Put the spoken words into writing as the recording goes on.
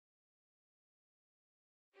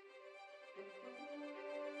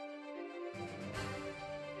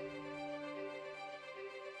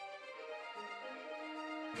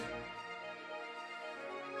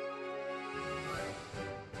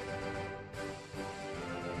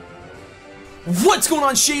What's going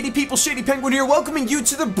on, Shady people? ShadyPenguinn here, welcoming you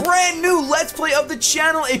to the brand new Let's Play of the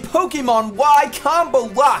channel, a Pokemon Y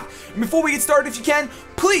Combolocke. And before we get started, if you can,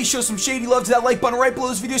 please show some shady love to that like button right below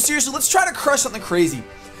this video. Seriously, let's try to crush something crazy.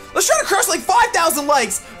 Let's try to crush like 5,000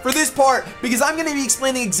 likes for this part, because I'm going to be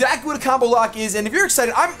explaining exactly what a Combolocke is, and if you're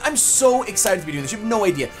excited, I'm so excited to be doing this. You have no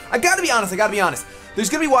idea. I gotta be honest.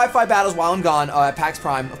 There's going to be Wi-Fi battles while I'm gone at PAX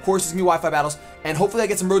Prime. Of course, there's going to be Wi-Fi battles, and hopefully I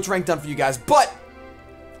get some Road to Rank done for you guys, but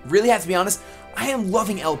really have to be honest, I am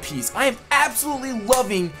loving LPs. I am absolutely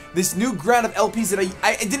loving this new ground of LPs that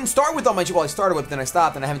I didn't start with on my channel. Well, I started with, then I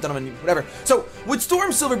stopped, and I haven't done them in whatever. So, with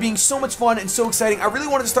Storm Silver being so much fun and so exciting, I really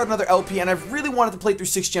wanted to start another LP, and I've really wanted to play through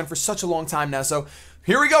 6th Gen for such a long time now. So,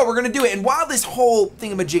 here we go. We're going to do it. And while this whole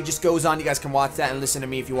thingamajig just goes on, you guys can watch that and listen to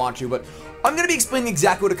me if you want to, but I'm going to be explaining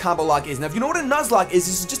exactly what a Combolocke is. Now, if you know what a Nuzlocke is,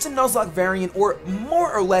 this is just a Nuzlocke variant, or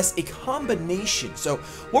more or less a combination. So,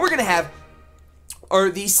 what we're going to have are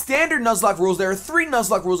the standard Nuzlocke rules. There are 3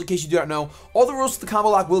 Nuzlocke rules in case you do not know. All the rules to the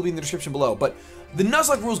Combolocke will be in the description below, but the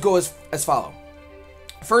Nuzlocke rules go as follow.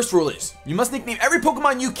 First rule is, you must nickname every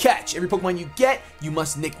Pokemon you catch. Every Pokemon you get, you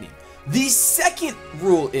must nickname. The second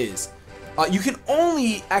rule is, you can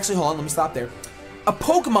only, actually hold on, let me stop there. A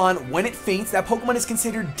Pokemon, when it faints, that Pokemon is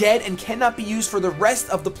considered dead and cannot be used for the rest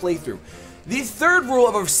of the playthrough. The third rule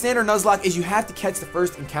of a standard Nuzlocke is you have to catch the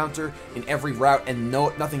first encounter in every route and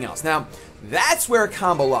nothing else. Now, that's where a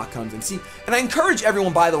Combolocke comes in. See, and I encourage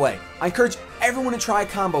everyone, by the way, I encourage everyone to try a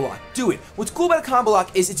Combolocke. Do it. What's cool about a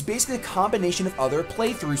Combolocke is it's basically a combination of other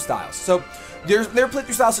playthrough styles. So, there are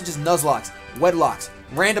playthrough styles such as Nuzlocks, Wedlocks,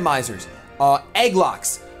 Randomizers,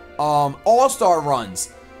 Egglocks, All-Star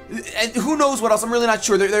runs, and who knows what else. I'm really not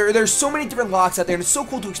sure. There's so many different locks out there, and it's so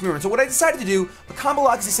cool to experiment. So what I decided to do, a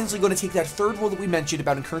Combolocke is essentially going to take that third rule that we mentioned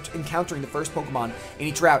about encountering the first Pokemon in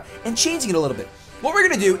each route and changing it a little bit. What we're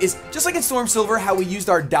going to do is, just like in Storm Silver, how we used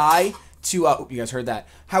our die to, you guys heard that,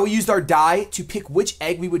 how we used our die to pick which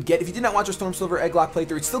egg we would get. If you did not watch our Storm Silver Egglock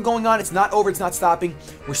playthrough, it's still going on. It's not over. It's not stopping.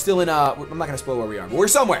 We're still in, I'm not going to spoil where we are, but we're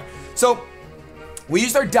somewhere. So, we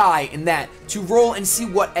used our die in that to roll and see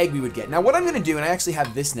what egg we would get. Now, what I'm going to do, and I actually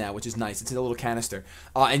have this now, which is nice. It's in a little canister.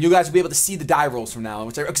 And you guys will be able to see the die rolls from now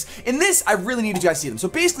on. In this, I really needed you guys to see them. So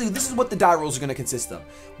basically, this is what the die rolls are going to consist of.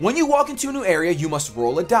 When you walk into a new area, you must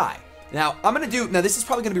roll a die. Now, now this is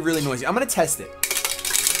probably going to be really noisy. I'm going to test it.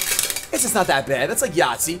 It's not that bad. That's like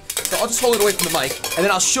Yahtzee. So I'll just hold it away from the mic, and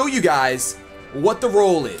then I'll show you guys what the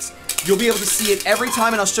roll is. You'll be able to see it every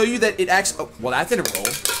time, and I'll show you that it actually... Oh, well, that didn't roll.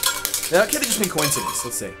 That could have just been coincidence.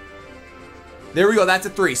 Let's see. There we go. That's a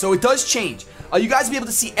 3. So it does change. You guys will be able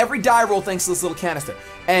to see every die roll thanks to this little canister.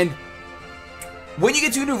 And when you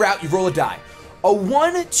get to a new route, you roll a die. A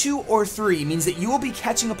 1, 2, or 3 means that you will be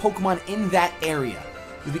catching a Pokemon in that area.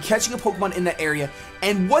 You'll be catching a Pokemon in that area,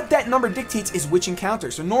 and what that number dictates is which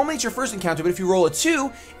encounter. So normally it's your first encounter, but if you roll a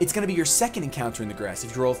 2, it's going to be your second encounter in the grass.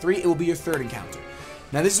 If you roll a 3, it will be your third encounter.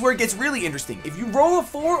 Now this is where it gets really interesting. If you roll a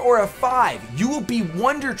 4 or a 5, you will be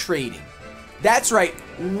Wonder Trading. That's right,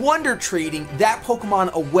 Wonder Trading that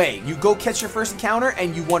Pokemon away. You go catch your first encounter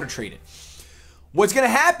and you Wonder Trade it. What's going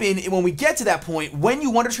to happen when we get to that point, when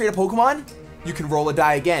you Wonder Trade a Pokemon, you can roll a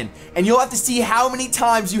die again. And you'll have to see how many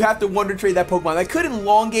times you have to Wonder Trade that Pokemon. That could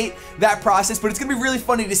elongate that process, but it's going to be really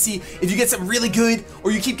funny to see if you get something really good,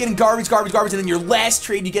 or you keep getting garbage, and then your last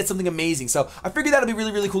trade you get something amazing. So I figured that'll be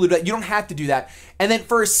really, really cool to do that. You don't have to do that. And then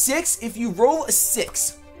for a 6, if you roll a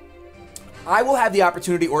 6, I will have the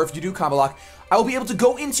opportunity, or if you do Combolocke, I will be able to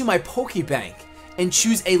go into my Pokebank and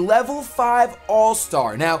choose a level 5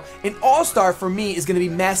 All-Star. Now, an All-Star for me is going to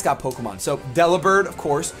be mascot Pokemon. So, Delibird, of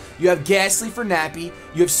course. You have Ghastly for Nappy.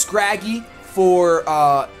 You have Scraggy for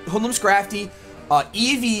Hoodlum Scrafty.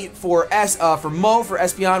 Eevee for Mo for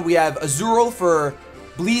Espeon. We have Azurill for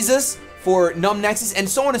Bleezes for Numnexus, and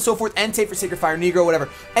so on and so forth. Entei for Sacred Fire, Negro, whatever.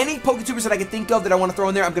 Any Poketubers that I can think of that I want to throw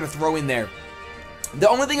in there, I'm going to throw in there. The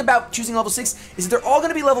only thing about choosing level 6 is that they're all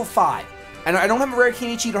going to be level 5. And I don't have a rare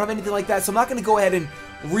Kenichi, don't have anything like that, so I'm not going to go ahead and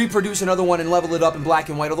reproduce another one and level it up in black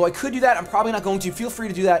and white. Although I could do that, I'm probably not going to. Feel free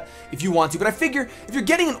to do that if you want to. But I figure if you're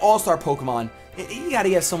getting an All-Star Pokemon, you got to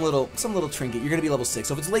get some little trinket. You're going to be level 6.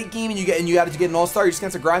 So if it's late game and you got to get an All-Star, you're just going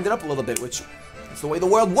to have to grind it up a little bit, which is the way the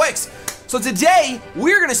world works. So today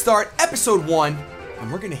we're going to start episode 1,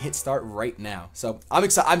 and we're going to hit start right now. So I'm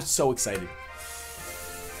excited. I'm so excited.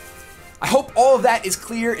 I hope all of that is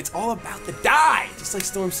clear. It's all about the die. Just like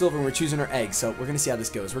Storm Silver, we're choosing our egg. So we're going to see how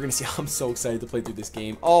this goes. We're going to see how I'm so excited to play through this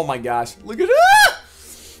game. Oh my gosh. Look at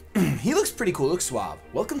that. He looks pretty cool. Looks suave.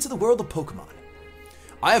 Welcome to the world of Pokemon.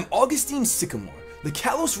 I am Augustine Sycamore, the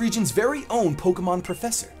Kalos region's very own Pokemon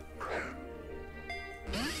professor.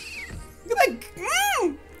 Look at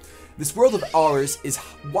that. This world of ours is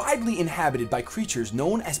widely inhabited by creatures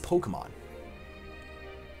known as Pokemon.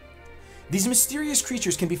 These mysterious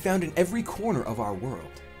creatures can be found in every corner of our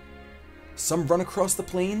world. Some run across the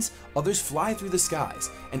plains, others fly through the skies,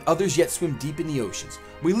 and others yet swim deep in the oceans.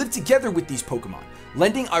 We live together with these Pokemon,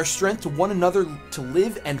 lending our strength to one another to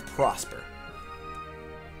live and prosper.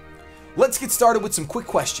 Let's get started with some quick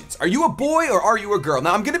questions. Are you a boy or are you a girl?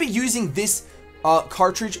 Now, I'm going to be using this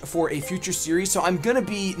cartridge for a future series, so I'm going to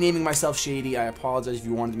be naming myself Shady. I apologize if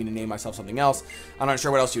you wanted me to name myself something else. I'm not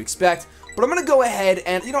sure what else you expect, but I'm going to go ahead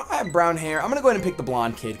and, you know, I have brown hair. I'm going to go ahead and pick the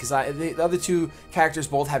blonde kid, because the other two characters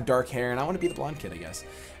both have dark hair, and I want to be the blonde kid, I guess.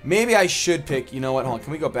 Maybe I should pick, you know what, hold on,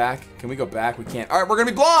 can we go back? Can we go back? We can't. All right, we're going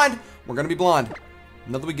to be blonde. We're going to be blonde.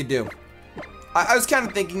 Nothing we could do. I was kind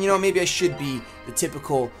of thinking, you know, maybe I should be the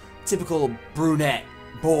typical brunette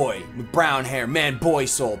boy with brown hair, man, boy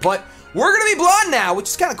soul, but we're gonna be blonde now, which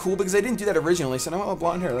is kind of cool because I didn't do that originally, so now I want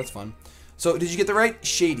blonde hair. That's fun. So, did you get the right?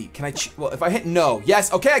 Shady. Can I, well, if I hit no,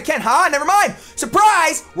 yes, okay, I can, never mind.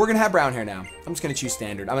 Surprise! We're gonna have brown hair now. I'm just gonna choose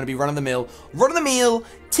standard. I'm gonna be run-of-the-mill,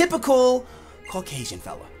 typical Caucasian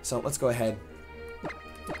fella. So, let's go ahead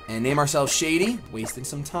and name ourselves Shady. Wasting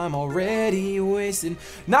some time already,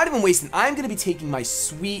 not even wasting. I'm gonna be taking my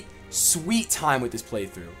sweet time with this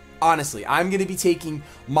playthrough. Honestly, I'm going to be taking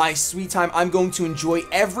my sweet time. I'm going to enjoy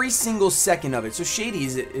every single second of it. So Shady,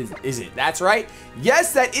 is it? That's right.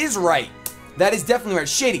 Yes, that is right. That is definitely right.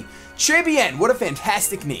 Shady. Très bien. What a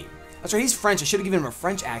fantastic name. That's right, he's French. I should have given him a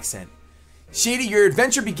French accent. Shady, your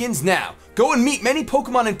adventure begins now. Go and meet many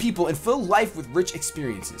Pokemon and people and fill life with rich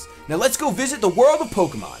experiences. Now let's go visit the world of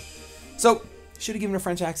Pokemon. So, should have given him a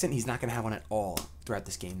French accent. He's not going to have one at all throughout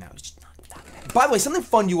this game now. He's just not going to have it. By the way, something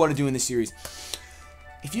fun you want to do in this series.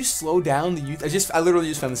 If you slow down the YouTube, I literally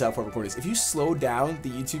just found this out for recording. If you slow down the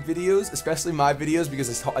YouTube videos, especially my videos,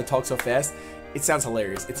 because I talk so fast, it sounds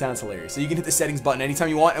hilarious. It sounds hilarious. So you can hit the settings button anytime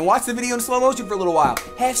you want and watch the video in slow motion for a little while.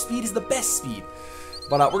 Half speed is the best speed.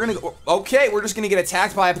 But we're gonna go. Okay, we're just gonna get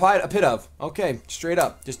attacked by a pit of. Okay, straight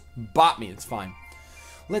up, just bop me. It's fine.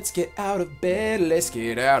 Let's get out of bed. Let's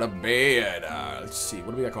get out of bed. Let's see.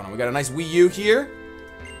 What do we got going on? We got a nice Wii U here.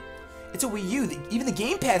 It's a Wii U. Even the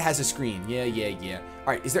gamepad has a screen. Yeah. All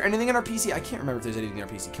right, is there anything on our PC? I can't remember if there's anything on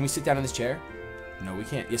our PC. Can we sit down in this chair? No, we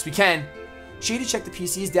can't. Yes, we can. Shady checked the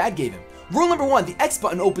PC his dad gave him. Rule number 1, the X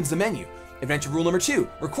button opens the menu. Adventure rule number 2,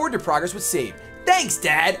 record your progress with save. Thanks,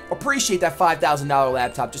 Dad. Appreciate that $5,000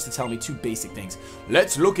 laptop just to tell me 2 basic things.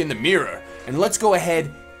 Let's look in the mirror, and let's go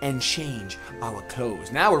ahead and change our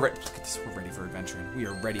clothes. Now we're ready. Look at this. We're ready for adventuring. We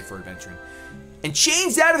are ready for adventuring. And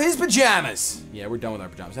changed out of his pajamas. Yeah, we're done with our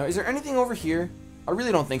pajamas. Now, is there anything over here? I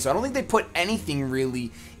really don't think so. I don't think they put anything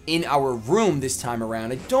really in our room this time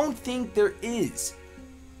around. I don't think there is.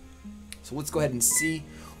 So let's go ahead and see.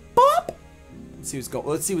 Boop! Let's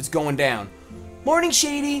see what's going down. Morning,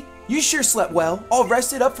 Shady. You sure slept well. All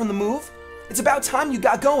rested up from the move? It's about time you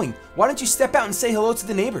got going. Why don't you step out and say hello to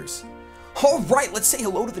the neighbors? All right, let's say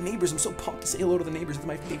hello to the neighbors. I'm so pumped to say hello to the neighbors. It's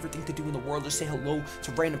my favorite thing to do in the world. Just say hello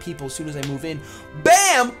to random people as soon as I move in.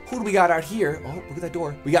 Bam! Who do we got out here? Oh, look at that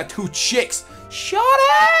door. We got 2 chicks.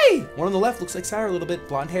 Shawty! One on the left looks like Sarah a little bit.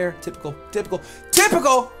 Blonde hair. Typical.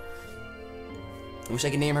 I wish I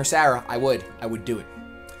could name her Sarah. I would do it.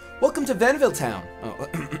 Welcome to Vanville Town. Oh.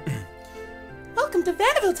 Welcome to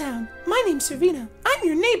Vanville Town. My name's Servina. I'm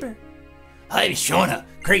your neighbor. Hi, Shauna.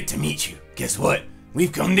 Great to meet you. Guess what?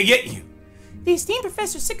 We've come to get you. The esteemed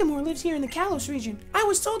Professor Sycamore lives here in the Kalos region. I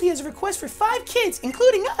was told he has a request for 5 kids,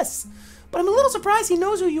 including us. But I'm a little surprised he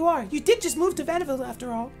knows who you are. You did just move to Vanderbilt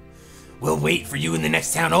after all. We'll wait for you in the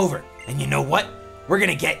next town over. And you know what? We're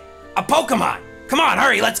gonna get a Pokemon. Come on,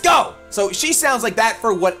 hurry, let's go. So she sounds like that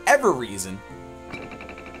for whatever reason.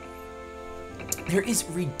 There is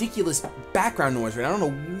ridiculous background noise right now. I don't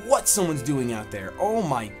know what someone's doing out there. Oh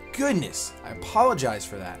my goodness. I apologize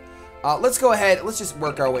for that. Let's go ahead. Let's just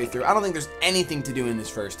work our way through. I don't think there's anything to do in this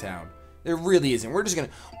first town. There really isn't. We're just gonna...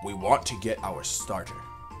 We want to get our starter.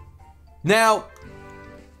 Now,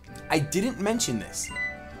 I didn't mention this,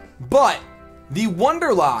 but the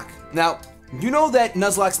Wonderlock... Now, you know that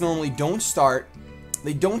Nuzlocks normally don't start.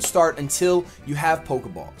 They don't start until you have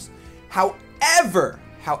Pokeballs. However,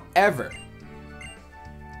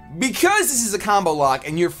 because this is a combo lock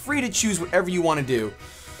and you're free to choose whatever you want to do,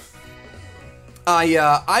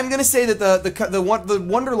 I'm gonna say that the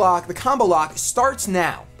Wonderlock, the combo lock, starts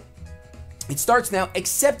now. It starts now,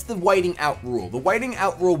 except the whiting out rule. The whiting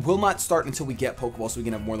out rule will not start until we get Pokeballs, so we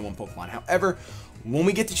can have more than one Pokemon. However, when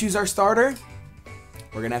we get to choose our starter,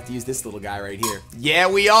 we're gonna have to use this little guy right here. Yeah,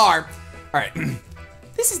 we are. All right.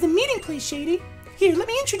 This is the meeting place, Shady. Here, let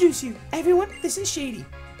me introduce you. Everyone, this is Shady.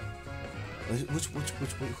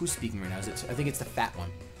 Who's speaking right now? I think it's the fat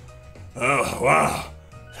one. Oh, wow.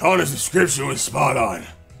 Shauna's description was spot on.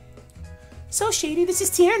 So, Shady, this is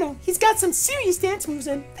Tierno. He's got some serious dance moves,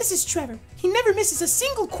 and this is Trevor. He never misses a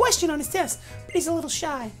single question on his test, but he's a little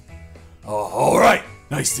shy. Oh, all right.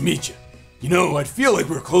 Nice to meet you. You know, I'd feel like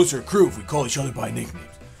we're a closer crew if we call each other by nicknames.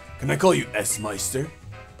 Can I call you S-Meister?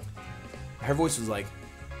 Her voice was like,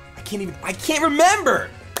 I can't remember!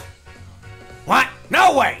 What?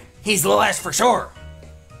 No way! He's the last for sure.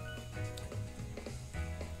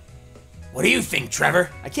 What do you think, Trevor?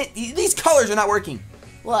 I can't, these colors are not working.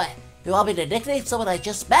 What? You want me to nickname someone I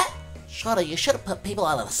just met? Shauna, you shouldn't put people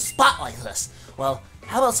on a spot like this. Well,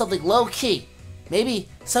 how about something low-key? Maybe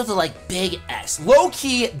something like Big S.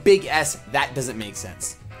 Low-key, Big S, that doesn't make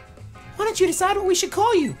sense. Why don't you decide what we should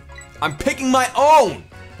call you? I'm picking my own!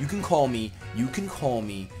 You can call me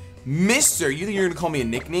Mr. You think you're gonna call me a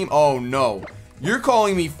nickname? Oh no. You're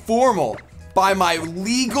calling me formal by my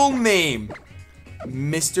legal name.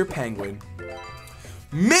 Mr. Penguin.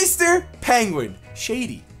 Mr. Penguin.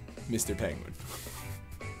 Shady. Mr. Penguin.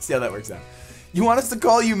 See how that works out. You want us to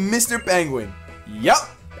call you Mr. Penguin? Yup,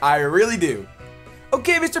 I really do.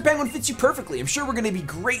 Okay, Mr. Penguin fits you perfectly. I'm sure we're gonna be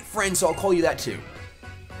great friends, so I'll call you that too.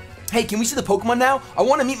 Hey, can we see the Pokemon now? I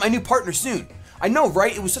want to meet my new partner soon. I know,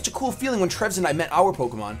 right? It was such a cool feeling when Trevs and I met our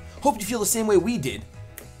Pokemon. Hope you feel the same way we did.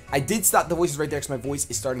 I did stop the voices right there because my voice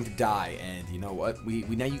is starting to die. And you know what? We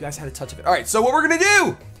now you guys had a touch of it. All right, so what we're going to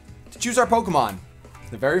do to choose our Pokemon.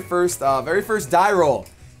 The very first die roll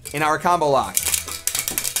in our Combolocke.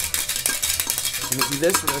 We're going to do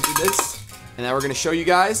this, we're going to do this. And now we're going to show you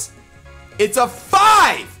guys. It's a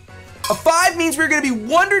 5! A 5 means we're going to be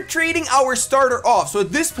Wonder Trading our starter off. So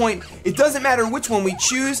at this point, it doesn't matter which one we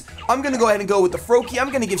choose. I'm going to go ahead and go with the Froakie. I'm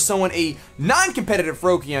going to give someone a non-competitive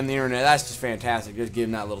Froakie on the internet. That's just fantastic. Just give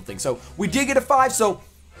them that little thing. So we did get a 5. So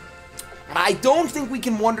I don't think we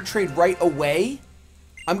can Wonder Trade right away.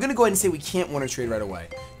 I'm going to go ahead and say we can't Wonder Trade right away.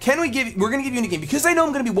 We're going to give you a nickname. Because I know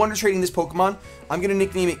I'm going to be Wonder Trading this Pokemon, I'm going to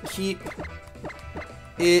nickname it Keep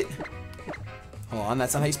It... Hold on,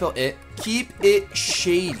 that's not how you spell it. Keep It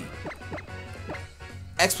Shady.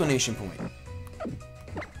 Explanation point.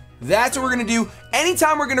 That's what we're gonna do.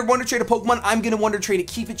 Anytime we're gonna Wonder Trade a Pokemon, I'm gonna Wonder Trade it,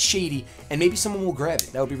 Keep It Shady, and maybe someone will grab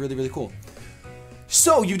it. That would be really, really cool.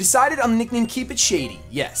 So, you decided on the nickname Keep It Shady.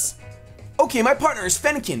 Yes. Okay, my partner is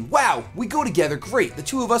Fennekin. Wow, we go together great. The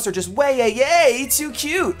two of us are just way too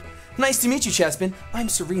cute. Nice to meet you, Chespin. I'm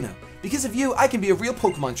Serena. Because of you, I can be a real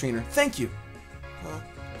Pokemon trainer. Thank you.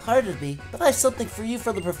 Pardon me, but I have something for you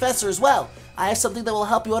from the professor as well. I have something that will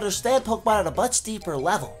help you understand Pokemon at a much deeper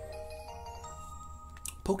level.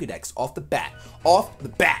 Pokedex, off the bat. Off the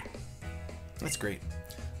bat. That's great.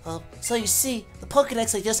 So you see, the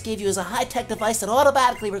Pokedex I just gave you is a high-tech device that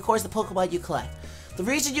automatically records the Pokemon you collect. The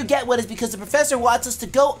reason you get one is because the professor wants us to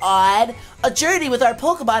go on a journey with our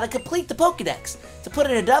Pokemon and complete the Pokedex. To put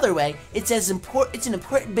it another way, it's an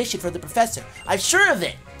important mission for the professor. I'm sure of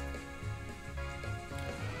it.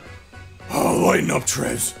 Oh, lighten up,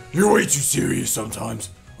 Trez. You're way too serious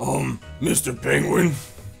sometimes. Mr. Penguin.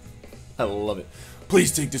 I love it.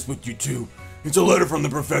 Please take this with you too. It's a letter from the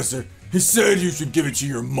professor. He said you should give it to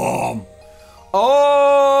your mom.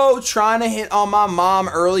 Oh, trying to hit on my mom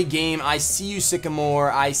early game. I see you, Sycamore.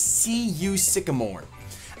 I see you, Sycamore.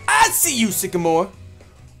 I see you, Sycamore.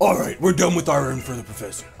 Alright, we're done with our errand for the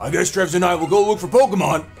professor. I guess Trevs and I will go look for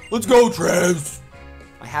Pokemon. Let's go, Trevs.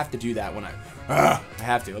 I have to do that when I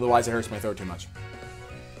have to, otherwise it hurts my throat too much.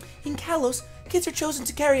 In Kalos, kids are chosen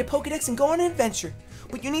to carry a Pokedex and go on an adventure.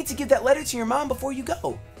 But you need to give that letter to your mom before you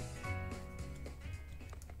go.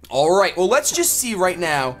 Alright, well let's just see right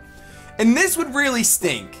now. And this would really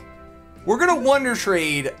stink. We're gonna Wonder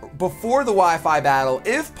Trade before the Wi-Fi battle,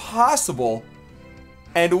 if possible.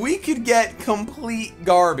 And we could get complete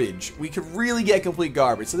garbage. We could really get complete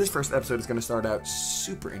garbage. So this first episode is gonna start out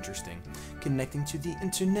super interesting. Connecting to the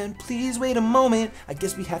internet, please wait a moment. I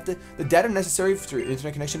guess we have to, the data necessary for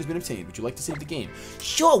internet connection has been obtained. Would you like to save the game?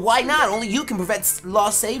 Sure, why not? Only you can prevent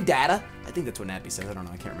lost save data. I think that's what Nappy says, I don't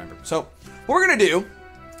know, I can't remember. So, what we're gonna do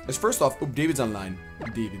is first off, oh, David's online.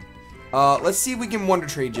 David. Let's see if we can Wonder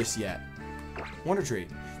Trade just yet. Wonder Trade.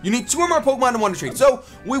 You need 2 or more Pokemon to Wonder Trade. So,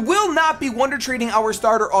 we will not be Wonder Trading our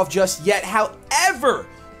starter off just yet. However,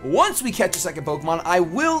 once we catch a second Pokemon, I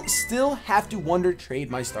will still have to Wonder Trade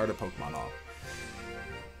my starter Pokemon off.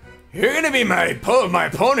 You're gonna be my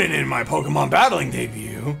opponent in my Pokemon battling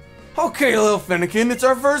debut. Okay, little Fennekin, it's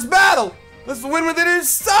our first battle. Let's win with it in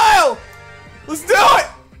style. Let's do it.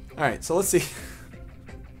 All right, so let's see.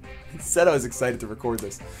 I said I was excited to record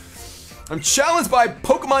this. I'm challenged by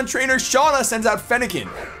Pokemon trainer Shauna sends out Fennekin.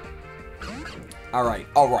 All right.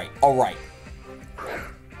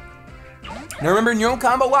 Now remember, in your own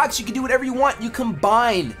combo locks, you can do whatever you want. You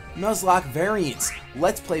combine Nuzlocke variants,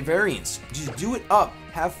 Let's Play variants. Just do it up.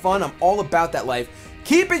 Have fun. I'm all about that life.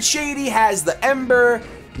 Keep It Shady has the Ember.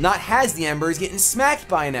 Not has the Ember. He's getting smacked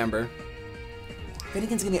by an Ember.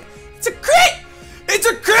 Finnegan's gonna get... It's a crit! It's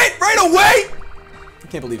a crit right away! I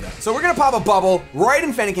can't believe that. So we're gonna pop a bubble right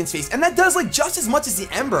in Finnegan's face. And that does like just as much as the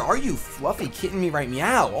Ember. Are you fluffy kidding me right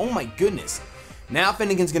meow? Oh my goodness. Now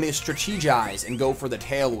Finnegan's gonna strategize and go for the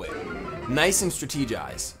tail whip. Nice and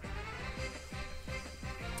strategize.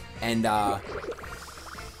 And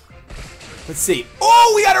let's see.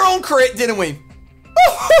 Oh, we got our own crit, didn't we?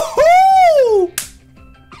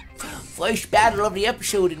 First battle of the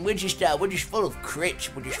episode, and we're just full of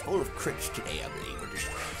crits. We're just full of crits today, I believe.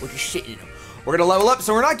 We're just sitting in them. We're gonna level up,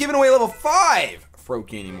 so we're not giving away level 5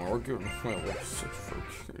 Froakie anymore. We're giving away level 6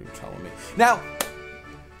 Froakie. You're telling me. Now,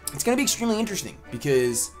 it's gonna be extremely interesting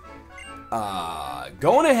because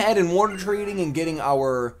going ahead and water trading and getting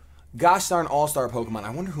our gosh darn all-star Pokemon.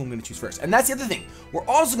 I wonder who I'm gonna choose first. And that's the other thing. We're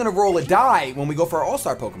also gonna roll a die when we go for our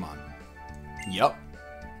all-star Pokemon. Yep.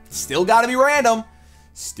 Still gotta be random.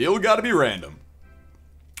 Still gotta be random.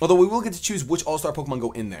 Although we will get to choose which all-star Pokemon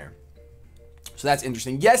go in there. So that's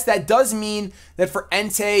interesting. Yes, that does mean that for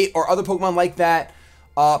Entei or other Pokemon like that,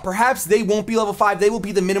 perhaps they won't be level 5. They will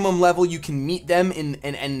be the minimum level you can meet them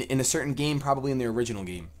in a certain game, probably in the original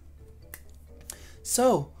game.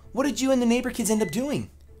 So, what did you and the neighbor kids end up doing?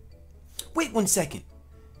 Wait 1 second.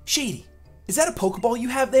 Shady, is that a Pokeball you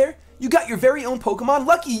have there? You got your very own Pokemon?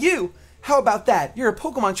 Lucky you! How about that? You're a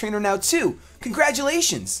Pokemon trainer now too.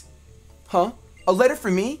 Congratulations! Huh? A letter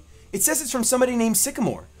from me? It says it's from somebody named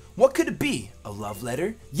Sycamore. What could it be? A love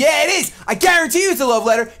letter? Yeah, it is! I guarantee you it's a love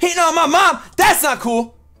letter! Hitting on my mom! That's not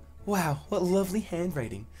cool! Wow, what lovely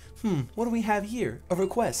handwriting. What do we have here? A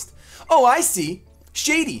request. Oh, I see.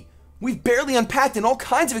 Shady, we've barely unpacked and all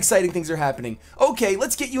kinds of exciting things are happening. Okay,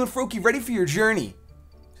 let's get you and Froakie ready for your journey.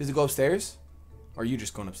 Does it go upstairs? Or are you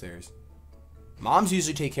just going upstairs? Moms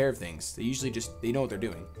usually take care of things. They know what they're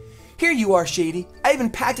doing. Here you are, Shady. I even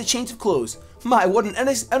packed a change of clothes. My, what an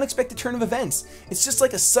unexpected turn of events. It's just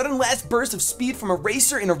like a sudden last burst of speed from a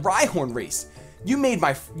racer in a Rhyhorn race. You made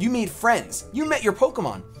friends. You met your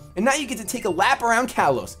Pokemon. And now you get to take a lap around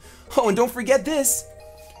Kalos. Oh, and don't forget this.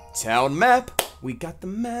 Town map. We got the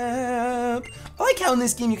map. I like how in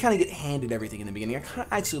this game you kind of get handed everything in the beginning. I kind of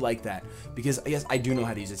actually like that because yes, I do know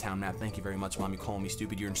how to use a town map. Thank you very much, Mom. You calling me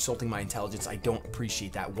stupid. You're insulting my intelligence. I don't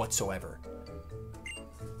appreciate that whatsoever.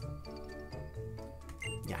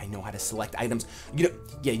 Yeah, I know how to select items. You know,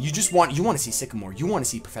 yeah, you want to see Sycamore. You want to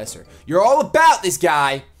see Professor. You're all about this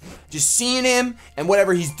guy. Just seeing him and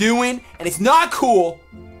whatever he's doing, and it's not cool.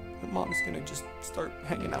 My mom's gonna just start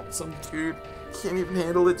hanging out with some dude. Can't even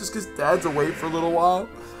handle it just because Dad's away for a little while.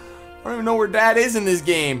 I don't even know where Dad is in this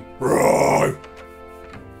game. Right.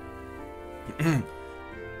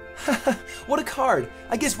 What a card.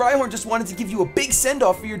 I guess Rhyhorn just wanted to give you a big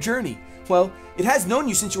send-off for your journey. Well, it has known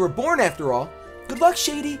you since you were born after all. Good luck,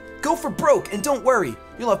 Shady. Go for broke, and don't worry.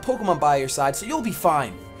 You'll have Pokemon by your side, so you'll be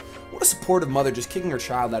fine. What a supportive mother just kicking her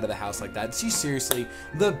child out of the house like that. She's seriously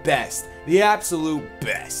the best. The absolute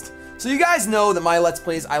best. So you guys know that my Let's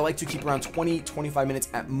Plays, I like to keep around 20-25 minutes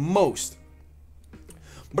at most.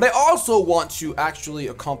 But I also want to actually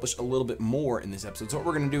accomplish a little bit more in this episode. So what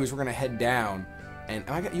we're going to do is we're going to head down. And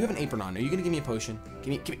you have an apron on. Are you going to give me a potion?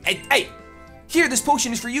 Give me, hey! Here, this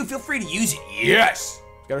potion is for you. Feel free to use it. Yes!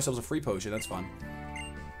 Got ourselves a free potion. That's fun.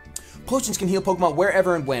 Potions can heal Pokemon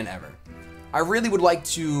wherever and whenever. I really would like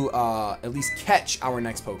to at least catch our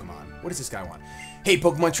next Pokemon. What does this guy want? Hey,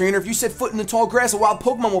 Pokemon trainer, if you set foot in the tall grass, a wild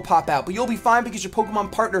Pokemon will pop out, but you'll be fine because your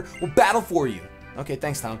Pokemon partner will battle for you. Okay,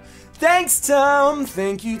 thanks, Tom. Thanks, Tom.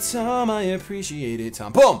 Thank you, Tom. I appreciate it,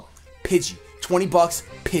 Tom. Boom! Pidgey. 20 bucks,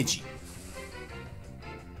 Pidgey.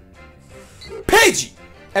 Pidgey!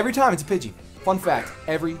 Every time it's a Pidgey. Fun fact,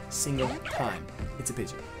 every single time it's a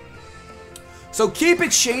Pidgey. So Keep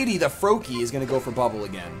It Shady, the Froakie, is going to go for Bubble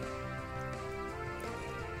again.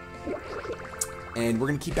 And we're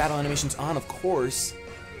going to keep battle animations on, of course.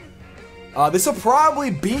 This will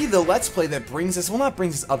probably be the Let's Play that brings us, well, not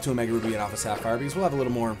brings us up to a Mega Ruby and Alpha Sapphire, because we'll have a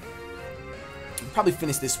little more. We'll probably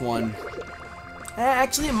finish this one.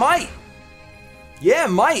 Actually, it might. Yeah,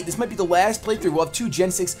 it might. This might be the last playthrough. We'll have 2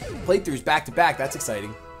 Gen 6 playthroughs back to back. That's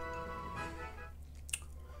exciting.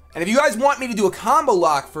 And if you guys want me to do a combo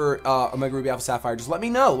lock for Omega Ruby Alpha Sapphire, just let me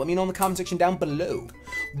know. Let me know in the comment section down below.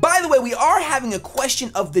 By the way, we are having a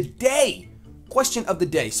question of the day. Question of the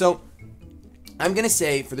day. So, I'm going to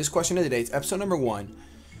say, for this question of the day, it's episode number 1.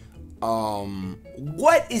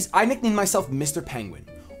 I nicknamed myself Mr. Penguin.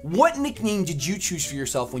 what nickname did you choose for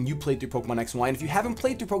yourself when you played through Pokemon X and Y? And if you haven't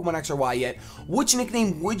played through Pokemon X or Y yet, which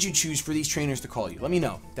nickname would you choose for these trainers to call you? Let me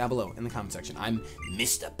know down below in the comment section. I'm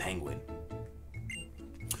Mr. Penguin.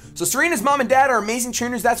 So Serena's mom and dad are amazing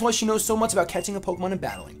trainers. That's why she knows so much about catching a Pokemon and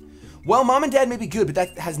battling. Well, mom and dad may be good, but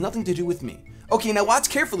that has nothing to do with me. Okay, now watch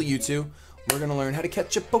carefully, you two. We're gonna learn how to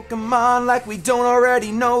catch a Pokemon like we don't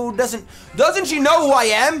already know. Doesn't she know who I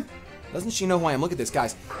am? Doesn't she know who I am? Look at this,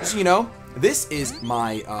 guys. Just so you know, this is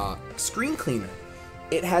my screen cleaner.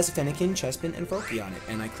 It has Fennekin, Chespin, and Froakie on it,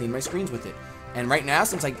 and I clean my screens with it. And right now,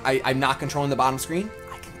 since I'm not controlling the bottom screen,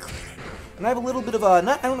 I can clean it. And I have a little bit of a, I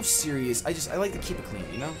don't know if serious, I like to keep it clean,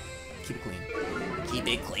 you know? Keep it clean. Keep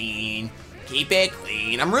it clean. Keep it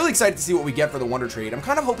clean. I'm really excited to see what we get for the Wonder Trade. I'm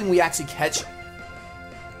kind of hoping we actually catch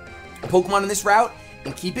a Pokemon in this route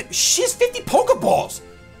and keep it. She has 50 Pokeballs.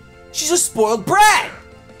 She's a spoiled brat.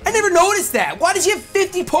 I never noticed that. Why does she have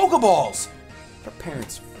 50 Pokeballs? Her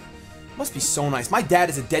parents must be so nice. My dad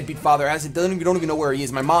is a deadbeat father, as it don't even know where he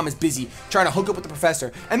is. My mom is busy trying to hook up with the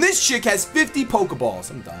professor, and this chick has 50 Pokeballs.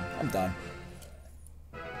 I'm done. I'm done.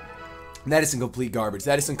 That is some complete garbage.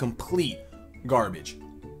 That is some complete garbage.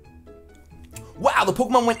 Wow, the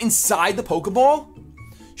Pokemon went inside the Pokeball?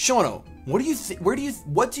 Shono, what do you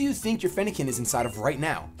think your Fennekin is inside of right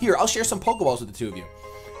now? Here, I'll share some Pokeballs with the two of you.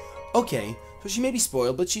 Okay, so she may be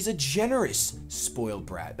spoiled, but she's a generous spoiled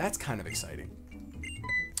brat. That's kind of exciting.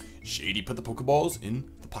 Shady put the Pokeballs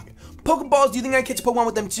in the pocket. Pokeballs, do you think I can catch a Pokemon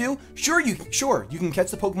with them too? Sure, you can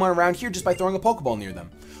catch the Pokemon around here just by throwing a Pokeball near them.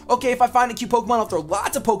 Okay, if I find a cute Pokemon, I'll throw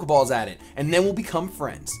lots of Pokeballs at it, and then we'll become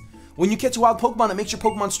friends. When you catch a wild Pokemon, it makes your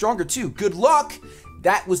Pokemon stronger too. Good luck!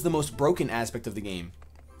 That was the most broken aspect of the game.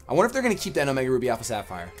 I wonder if they're gonna keep that in Omega Ruby Alpha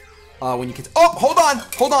Sapphire. When you catch, oh,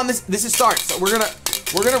 hold on, this is start. So we're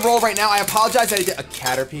gonna roll right now. I apologize that I did a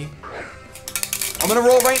Caterpie. I'm gonna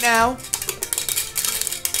roll right now,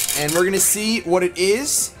 and we're gonna see what it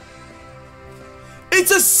is.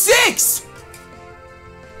 It's a 6!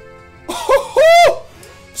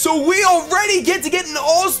 So we already get to get an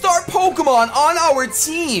all-star Pokemon on our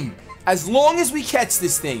team as long as we catch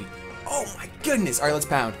this thing. Oh my goodness. All right, let's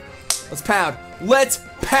pound. Let's pound. Let's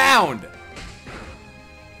pound.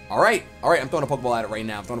 All right, I'm throwing a Pokeball at it right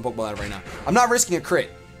now. I'm not risking a crit.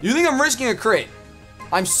 You think I'm risking a crit?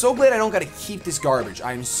 I'm so glad I don't got to keep this garbage.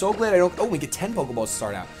 I'm so glad I don't. Oh, we get 10 Pokeballs to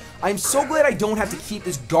start out. I'm so glad I don't have to keep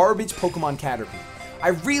this garbage Pokemon Caterpie. I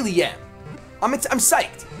really am. I'm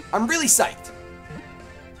psyched. I'm really psyched.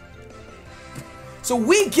 So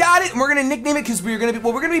we got it, and we're gonna nickname it because we're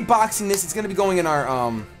gonna be boxing this. It's gonna be going in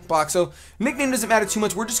our box. So nickname doesn't matter too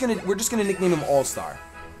much. We're just gonna nickname him All Star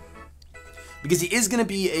because he is gonna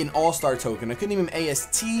be an All Star token. I couldn't name him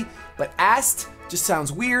AST, but AST just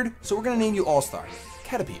sounds weird. So we're gonna name you All Star.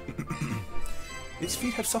 Caterpie. Its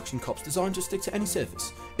feet have suction cups designed to stick to any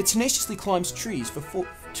surface. It tenaciously climbs trees to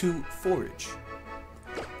forage.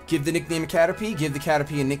 Give the nickname a Caterpie. Give the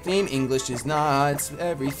Caterpie a nickname. English is not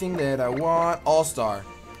everything that I want. All-Star.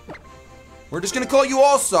 We're just going to call you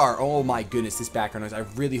All-Star. Oh my goodness, this background noise. I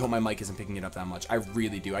really hope my mic isn't picking it up that much. I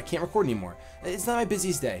really do. I can't record anymore. It's not my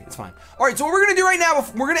busiest day. It's fine. Alright, so what we're going to do right now,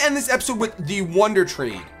 we're going to end this episode with the Wonder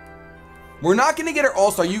Trade. We're not going to get our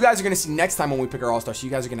All-Star. You guys are going to see next time when we pick our All-Star, so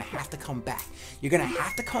you guys are going to have to come back. You're going to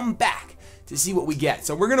have to come back to see what we get.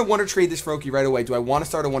 So we're going to Wonder Trade this Froakie right away. Do I want to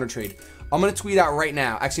start a Wonder Trade? I'm going to tweet out right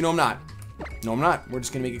now. Actually, no, I'm not. No, I'm not. We're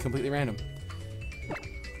just going to make it completely random.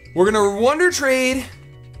 We're going to Wonder Trade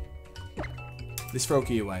this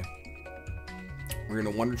Froakie away. We're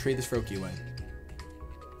going to Wonder Trade this Froakie away.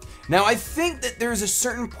 Now, I think that there's a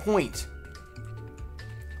certain point.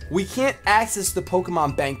 We can't access the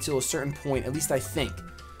Pokemon Bank till a certain point, at least I think.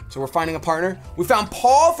 So we're finding a partner. We found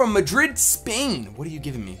Paul from Madrid, Spain. What are you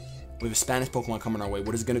giving me? We have a Spanish Pokemon coming our way.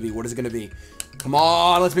 What is it going to be? What is it going to be? Come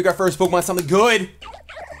on, let's make our first Pokemon something good.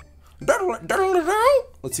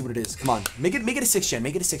 Let's see what it is. Come on. Make it a 6th gen.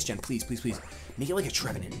 Make it a 6th gen. Please, please, please. Make it like a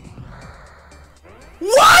Trevenant.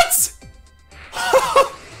 What?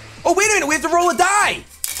 Oh, wait a minute. We have to roll a die.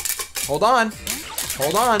 Hold on.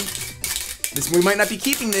 Hold on. We might not be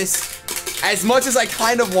keeping this as much as I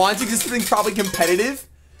kind of want to, because this thing's probably competitive.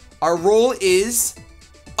 Our roll is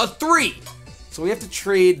a 3. So we have to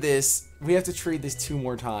trade this. We have to trade this 2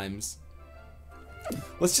 more times.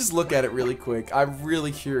 Let's just look at it really quick. I'm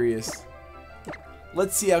really curious.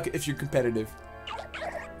 Let's see if you're competitive.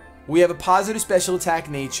 We have a positive special attack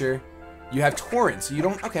nature. You have Torrent, so you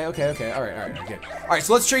don't. Okay. All right,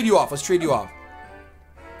 so let's trade you off. Let's trade you off.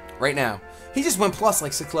 Right now. He just went plus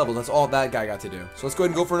like 6 levels. That's all that guy got to do. So let's go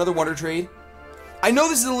ahead and go for another Wonder Trade. I know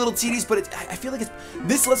this is a little tedious, but I feel like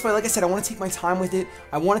this Let's Play, like I said, I want to take my time with it.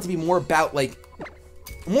 I want it to be more about, the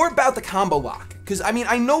Combolocke. Because, I mean,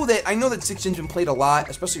 I know that 6th Gen's been played a lot,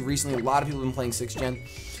 especially recently. A lot of people have been playing 6th Gen.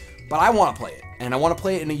 But I want to play it. And I want to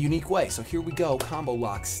play it in a unique way. So here we go,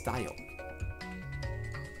 Combolocke style.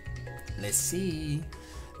 Let's see.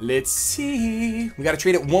 Let's see. We got to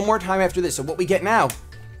trade it one more time after this. So what we get now,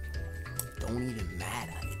 don't even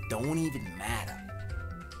matter. It don't even matter.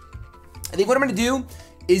 I think what I'm going to do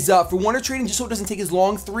is, for wonder trading, just so it doesn't take as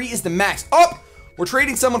long, 3 is the max. Oh! We're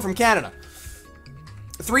trading someone from Canada.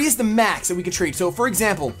 3 is the max that we can trade. So, for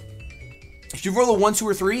example, if you roll a 1, 2,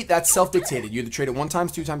 or 3, that's self-dictated. You either trade it 1 time,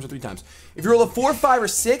 2 times, or 3 times. If you roll a 4, 5, or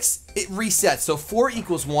 6, it resets. So 4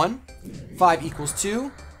 equals 1, 5 equals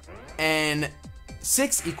 2, and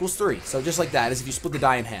 6 equals 3. So just like that, as if you split the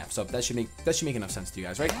die in half. So that should make enough sense to you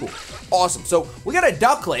guys, right? Cool. Awesome. So we got a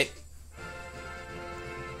ducklet.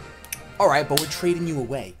 Alright, but we're trading you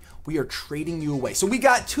away. We are trading you away. So we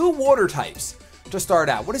got 2 water types to start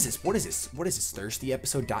out. What is this? What is this? What is this?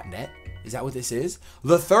 ThirstyEpisode.net? Is that what this is?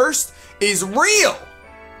 The thirst is real!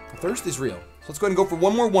 The thirst is real. So let's go ahead and go for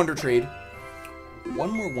one more wonder trade.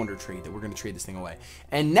 One more wonder trade that we're going to trade this thing away.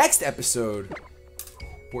 And next episode,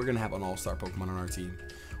 we're going to have an all-star Pokemon on our team,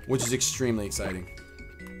 which is extremely exciting.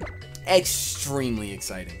 Extremely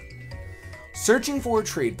exciting. Searching for a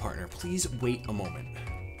trade partner. Please wait a moment.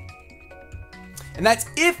 And that's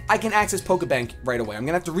if I can access Pokebank right away. I'm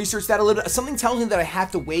going to have to research that a little. Something tells me that I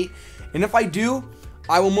have to wait. And if I do,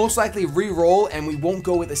 I will most likely re-roll and we won't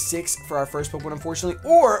go with a 6 for our first Pokemon, unfortunately.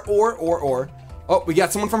 Or. Oh, we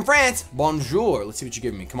got someone from France. Bonjour. Let's see what you're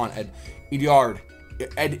giving me. Come on, Edward.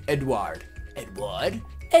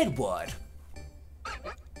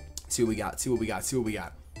 See what we got. Something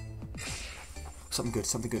good.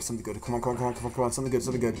 Come on.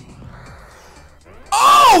 Something good.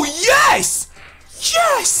 Oh, yes!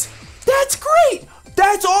 Yes! That's great!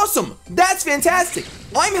 That's awesome! That's fantastic!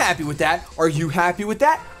 I'm happy with that. Are you happy with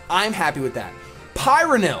that? I'm happy with that.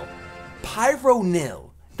 Pyronil.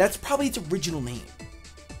 That's probably its original name.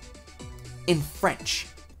 In French.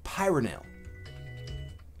 Pyronil.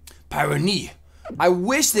 Pyroni. I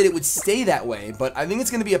wish that it would stay that way, but I think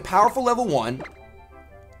it's going to be a powerful level 1.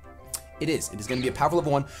 It is. It is going to be a powerful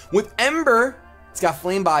level 1. With Ember, it's got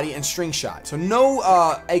Flame Body and String Shot. So no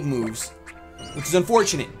egg moves, which is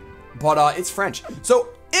unfortunate, but it's French. So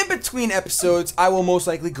in between episodes, I will most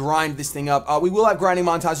likely grind this thing up. We will have grinding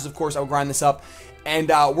montages, of course. I will grind this up, and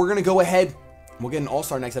we're going to go ahead. We'll get an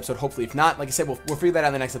all-star next episode, hopefully. If not, like I said, we'll figure that out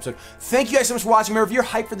in the next episode. Thank you guys so much for watching. Remember, if you're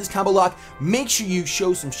hyped for this Combolocke, make sure you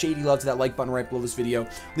show some shady love to that like button right below this video.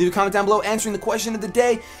 Leave a comment down below answering the question of the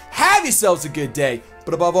day. Have yourselves a good day,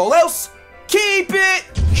 but above all else, keep it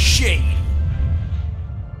shady.